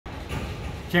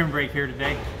Timber break here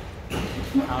today,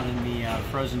 out in the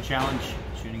Frozen Challenge,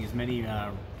 shooting as many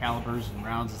calibers and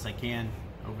rounds as I can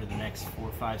over the next 4,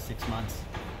 5, 6 months.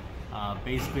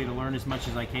 Basically to learn as much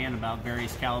as I can about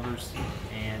various calibers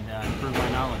and improve my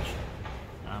knowledge.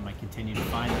 I continue to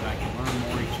find that I can learn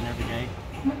more each and every day,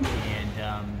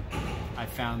 and I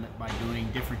found that by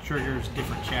doing different triggers,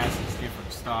 different chassis,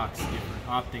 different stocks, different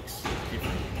optics,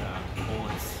 different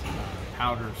bullets,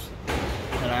 powders,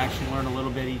 that I actually learn a little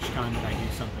bit each time that I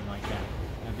do something like that.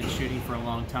 I've been shooting for a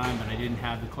long time, but I didn't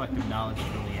have the collective knowledge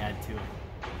to really add to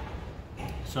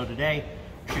it. So today,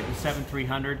 I'm shooting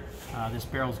 7-300. This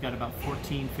barrel's got about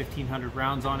 1,500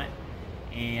 rounds on it,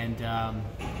 and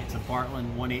it's a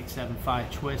Bartlein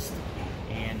 1875 twist,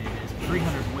 and it is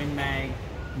 300 Win Mag,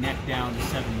 neck down to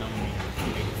 7mm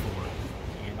 284.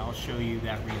 And I'll show you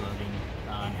that reloading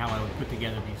and how I would put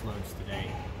together these loads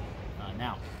today.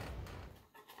 Now.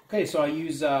 Okay, so I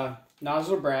use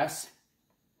nozzler brass,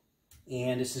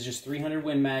 and this is just 300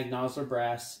 Win Mag nozzler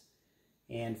brass,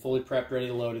 and fully prepped, ready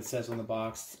to load, it says on the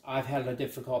box. I've had a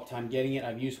difficult time getting it.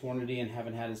 I've used Hornady and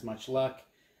haven't had as much luck,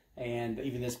 and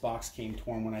even this box came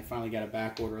torn when I finally got a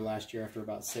back order last year after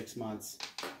about 6 months.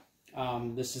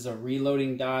 This is a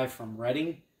reloading die from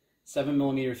Redding,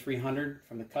 7mm 300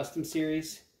 from the Custom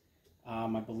Series. I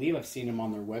believe I've seen them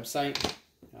on their website.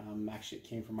 Actually, it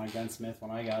came from my gunsmith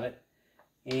when I got it.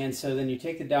 And so then you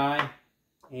take the die,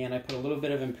 and I put a little bit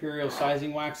of Imperial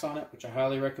sizing wax on it, which I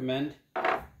highly recommend.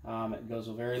 It goes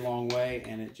a very long way,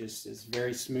 and it just is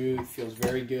very smooth, feels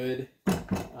very good.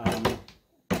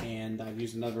 And I've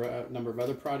used a number of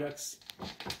other products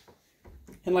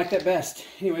and like that best.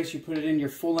 Anyways, you put it in your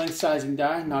full-length sizing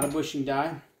die, not a bushing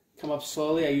die. Come up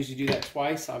slowly. I usually do that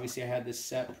twice. Obviously, I had this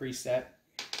set preset,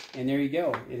 and there you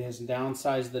go. It has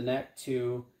downsized the neck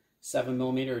to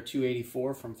 7mm or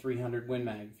 284 from 300 Win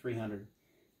Mag 300.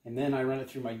 And then I run it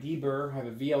through my deburr. I have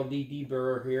a VLD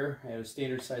deburr here. I have a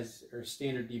standard size or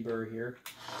standard deburr here.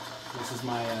 This is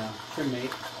my trim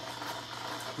mate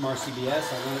from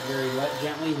RCBS. I run it very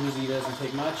gently. Usually doesn't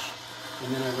take much.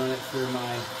 And then I run it through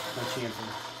my chamfer.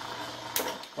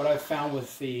 What I've found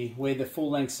with the way the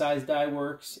full-length size die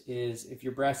works is if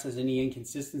your brass has any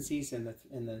inconsistencies in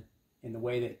the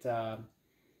way that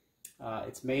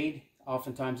it's made,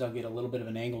 oftentimes I'll get a little bit of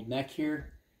an angled neck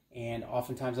here, and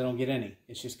oftentimes I don't get any.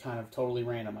 It's just kind of totally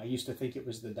random. I used to think it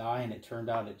was the die, and it turned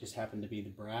out it just happened to be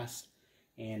the brass,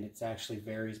 and it actually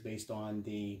varies based on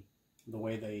the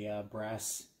way the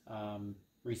brass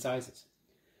resizes.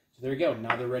 So there you go.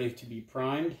 Now they're ready to be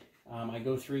primed. I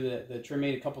go through the trim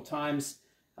mate a couple times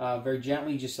very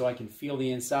gently just so I can feel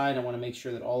the inside. I want to make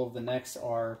sure that all of the necks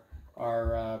are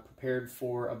prepared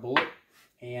for a bullet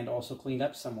and also cleaned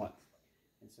up somewhat.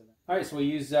 Alright, so we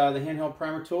use the handheld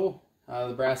primer tool.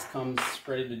 The brass comes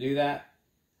ready to do that.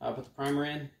 Put the primer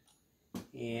in,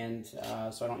 and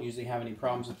so I don't usually have any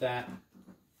problems with that.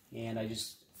 And I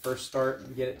just first start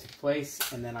and get it to place,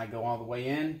 and then I go all the way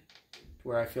in to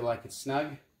where I feel like it's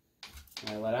snug, and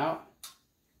I let out.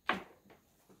 I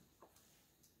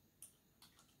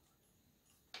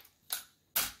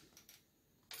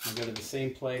go to the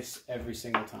same place every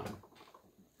single time.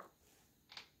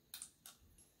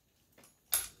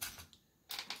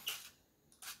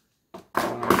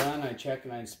 When I'm done, I check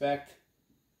and I inspect,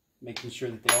 making sure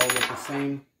that they all look the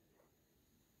same.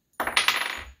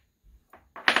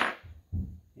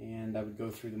 And I would go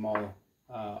through them all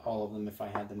of them if I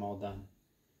had them all done.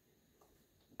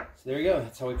 So there you go,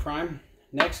 that's how we prime.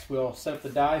 Next, we'll set up the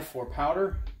die for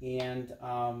powder and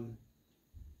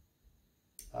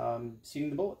seating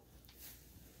the bullet.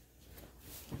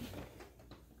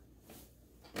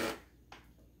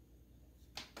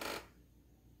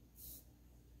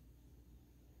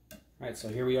 Alright, so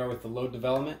here we are with the load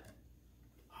development.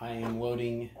 I am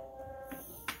loading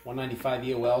 195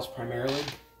 EOLs primarily,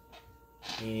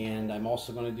 and I'm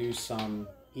also going to do some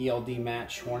ELD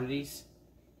match Hornadys.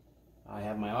 I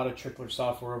have my auto trickler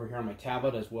software over here on my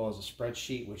tablet, as well as a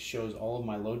spreadsheet which shows all of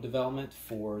my load development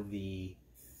for the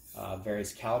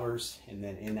various calibers, and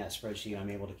then in that spreadsheet I'm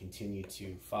able to continue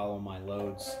to follow my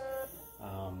loads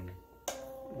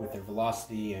with their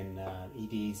velocity and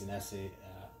EDs and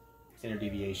standard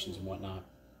deviations and whatnot.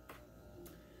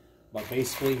 But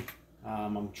basically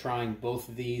I'm trying both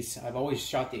of these. I've always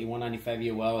shot the 195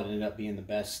 EOL. It ended up being the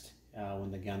best when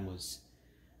the gun was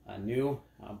new,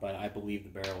 but I believe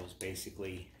the barrel is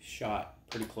basically shot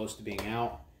pretty close to being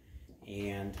out,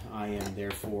 and I am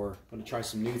therefore going to try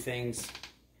some new things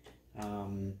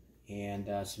and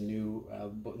some new,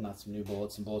 not some new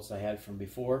bullets, some bullets I had from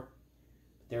before.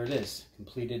 But there it is,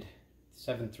 completed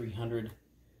 7-300,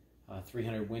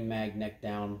 300 Win Mag neck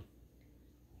down,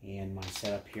 and my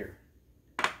setup here.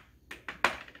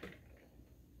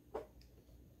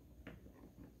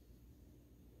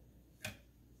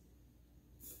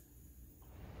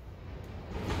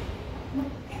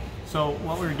 So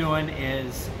what we're doing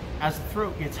is, as the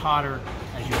throat gets hotter,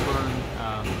 as you burn,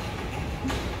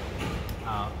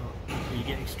 you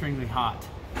get extremely hot,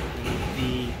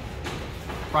 the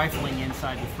rifling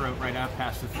inside the throat, right out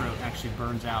past the throat, actually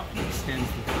burns out and extends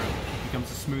the throat. It becomes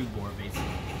a smooth bore, basically.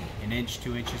 1 inch,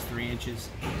 2 inches, 3 inches.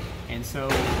 And so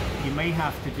you may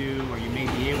have to do, or you may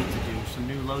be able to do, some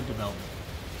new load development.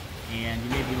 And you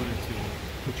may be able to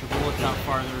put your bullets out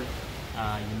farther.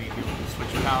 You may be able to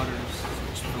switch powders,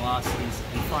 switch velocities,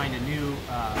 and find a new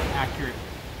accurate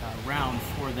round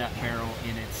for that barrel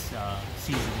in its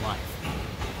seasoned life.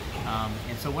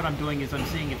 And so what I'm doing is I'm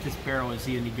seeing if this barrel is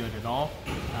any good at all,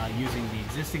 using the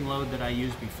existing load that I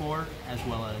used before, as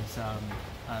well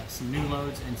as some new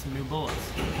loads and some new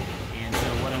bullets. And so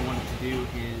what I wanted to do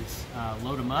is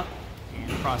load them up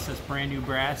and process brand new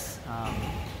brass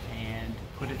and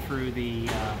put it through the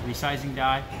resizing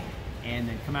die, and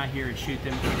then come out here and shoot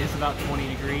them. It is about 20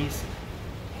 degrees.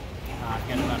 I've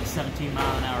got about a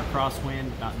 17-mile-an-hour crosswind,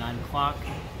 about 9 o'clock.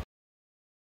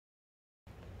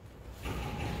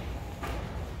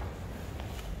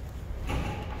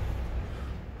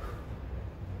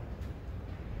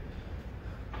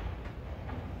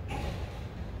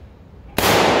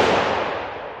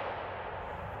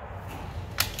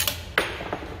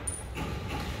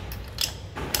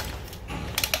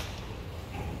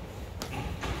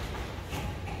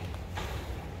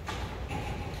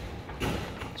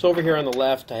 So over here on the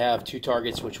left, I have 2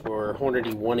 targets, which were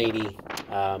Hornady 180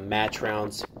 match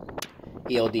rounds,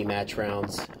 ELD match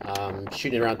rounds,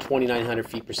 shooting around 2,900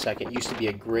 feet per second. Used to be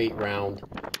a great round,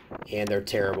 and they're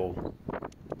terrible.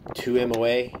 2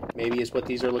 MOA, maybe, is what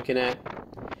these are looking at.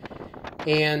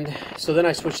 And so then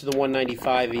I switched to the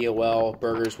 195 EOL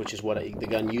Burgers, which is what the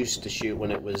gun used to shoot when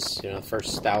it was, the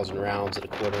first 1,000 rounds at a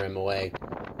 1/4 MOA.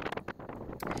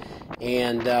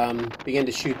 And began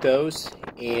to shoot those,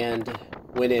 and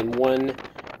went in 1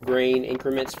 grain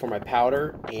increments for my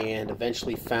powder, and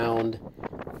eventually found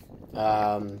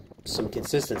some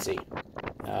consistency.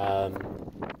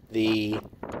 The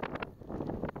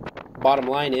bottom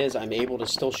line is I'm able to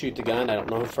still shoot the gun. I don't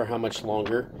know for how much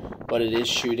longer, but it is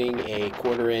shooting a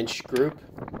 1/4 inch group.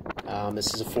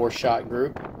 This is a 4-shot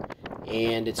group,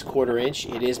 and it's 1/4 inch.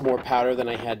 It is more powder than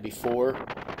I had before,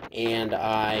 and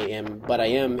I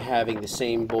am having the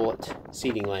same bullet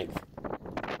seating length.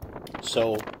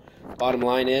 So bottom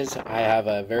line is I have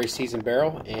a very seasoned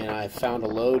barrel, and I found a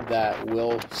load that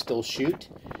will still shoot,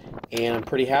 and I'm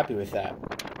pretty happy with that.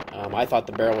 I thought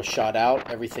the barrel was shot out.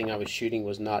 Everything I was shooting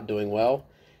was not doing well,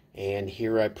 and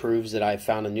here I proves that I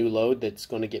found a new load that's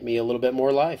going to get me a little bit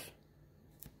more life.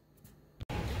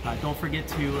 Don't forget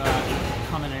to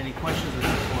comment on any questions or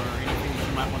anything that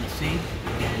you might want to see,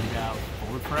 and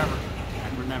forward forever,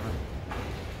 backward never.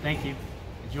 Thank you.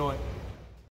 Enjoy.